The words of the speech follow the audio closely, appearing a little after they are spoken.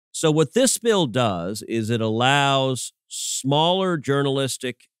So what this bill does is it allows smaller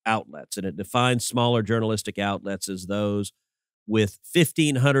journalistic outlets, and it defines smaller journalistic outlets as those with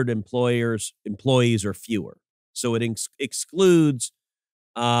 1,500 employees or fewer. So it excludes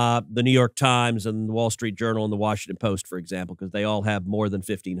the New York Times and the Wall Street Journal and the Washington Post, for example, because they all have more than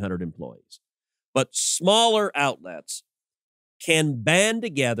 1,500 employees. But smaller outlets can band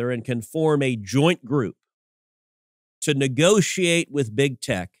together and can form a joint group to negotiate with big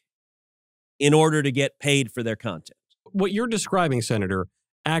tech in order to get paid for their content. What you're describing, Senator,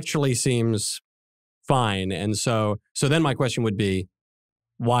 actually seems fine. And so then my question would be,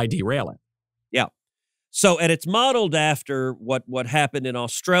 why derail it? Yeah. So, and it's modeled after what happened in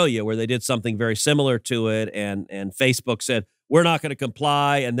Australia, where they did something very similar to it, and Facebook said, we're not going to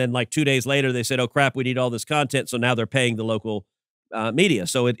comply. And then like 2 days later, they said, oh, crap, we need all this content. So now they're paying the local media.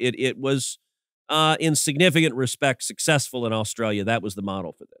 So it was, in significant respects, successful in Australia. That was the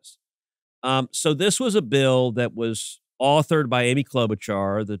model for this. So this was a bill that was authored by Amy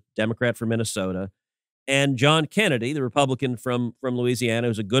Klobuchar, the Democrat from Minnesota, and John Kennedy, the Republican from Louisiana,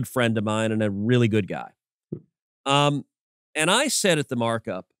 who's a good friend of mine and a really good guy. And I said at the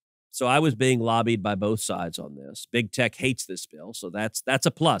markup, so I was being lobbied by both sides on this. Big tech hates this bill, so that's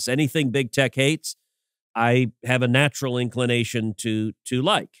a plus. Anything big tech hates, I have a natural inclination to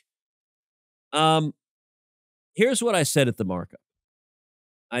like. Here's what I said at the markup.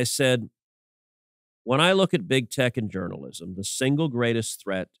 I said, when I look at big tech and journalism, the single greatest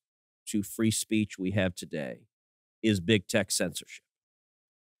threat to free speech we have today is big tech censorship.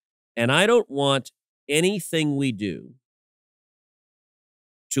 And I don't want anything we do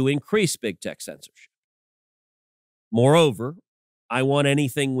to increase big tech censorship. Moreover, I want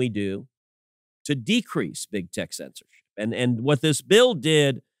anything we do to decrease big tech censorship. And what this bill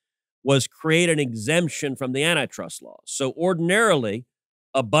did was create an exemption from the antitrust laws. So ordinarily,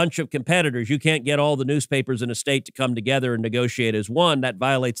 a bunch of competitors, you can't get all the newspapers in a state to come together and negotiate as one. That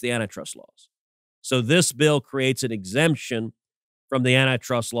violates the antitrust laws. So this bill creates an exemption from the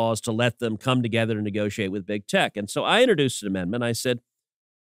antitrust laws to let them come together and negotiate with big tech. And so I introduced an amendment. I said,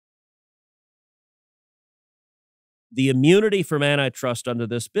 the immunity from antitrust under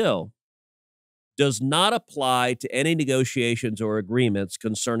this bill does not apply to any negotiations or agreements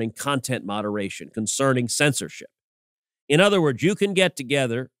concerning content moderation, concerning censorship. In other words, you can get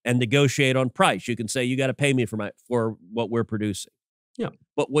together and negotiate on price. You can say, you got to pay me for what we're producing. Yeah.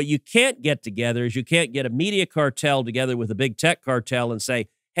 But what you can't get together is you can't get a media cartel together with a big tech cartel and say,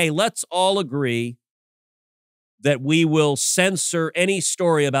 hey, let's all agree that we will censor any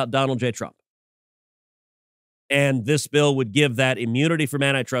story about Donald J. Trump. And this bill would give that immunity from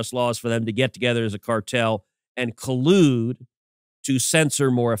antitrust laws for them to get together as a cartel and collude to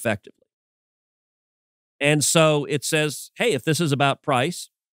censor more effectively. And so it says, hey, if this is about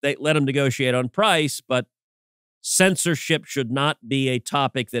price, they let them negotiate on price, but censorship should not be a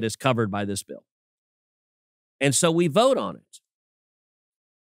topic that is covered by this bill. And so we vote on it.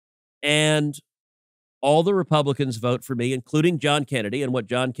 And all the Republicans vote for me, including John Kennedy. And what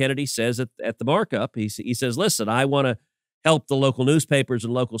John Kennedy says at the markup, he says, listen, I want to help the local newspapers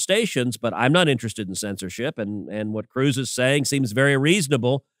and local stations, but I'm not interested in censorship. And what Cruz is saying seems very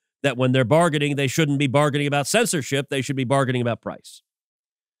reasonable, that when they're bargaining, they shouldn't be bargaining about censorship. They should be bargaining about price.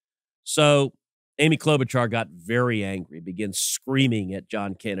 So Amy Klobuchar got very angry, began screaming at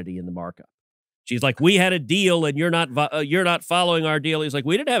John Kennedy in the markup. She's like, we had a deal and you're not following our deal. He's like,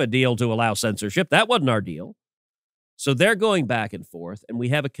 we didn't have a deal to allow censorship. That wasn't our deal. So they're going back and forth, and we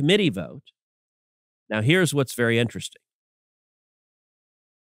have a committee vote. Now, here's what's very interesting.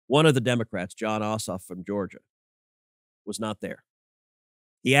 One of the Democrats, John Ossoff from Georgia, was not there.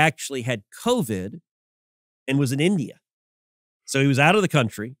 He actually had COVID and was in India. So he was out of the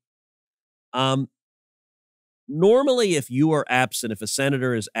country. Normally, if you are absent, if a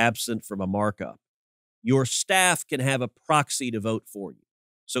senator is absent from a markup, your staff can have a proxy to vote for you.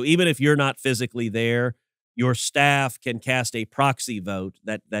 So even if you're not physically there, your staff can cast a proxy vote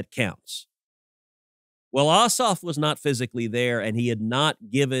that counts. Well, Ossoff was not physically there, and he had not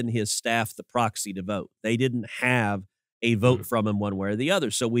given his staff the proxy to vote. They didn't have a vote from him one way or the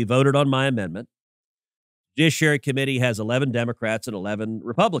other. So we voted on my amendment. Judiciary Committee has 11 Democrats and 11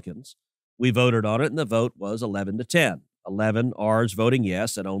 Republicans. We voted on it, and the vote was 11-10. 11 R's voting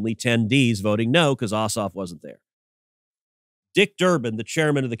yes, and only 10 D's voting no, because Ossoff wasn't there. Dick Durbin, the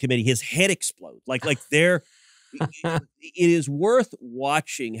chairman of the committee, his head explodes. Like they're, it is worth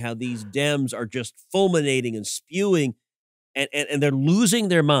watching how these Dems are just fulminating and spewing, and they're losing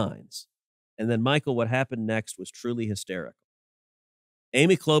their minds. And then, Michael, what happened next was truly hysterical.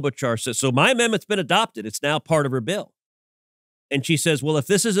 Amy Klobuchar says, so my amendment's been adopted. It's now part of her bill. And she says, well, if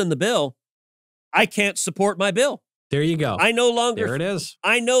this is in the bill, I can't support my bill. There you go. There it is.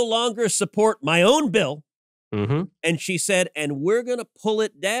 I no longer support my own bill. Mm-hmm. And she said, and we're going to pull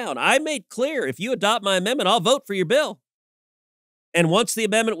it down. I made clear, if you adopt my amendment, I'll vote for your bill. And once the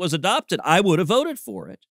amendment was adopted, I would have voted for it.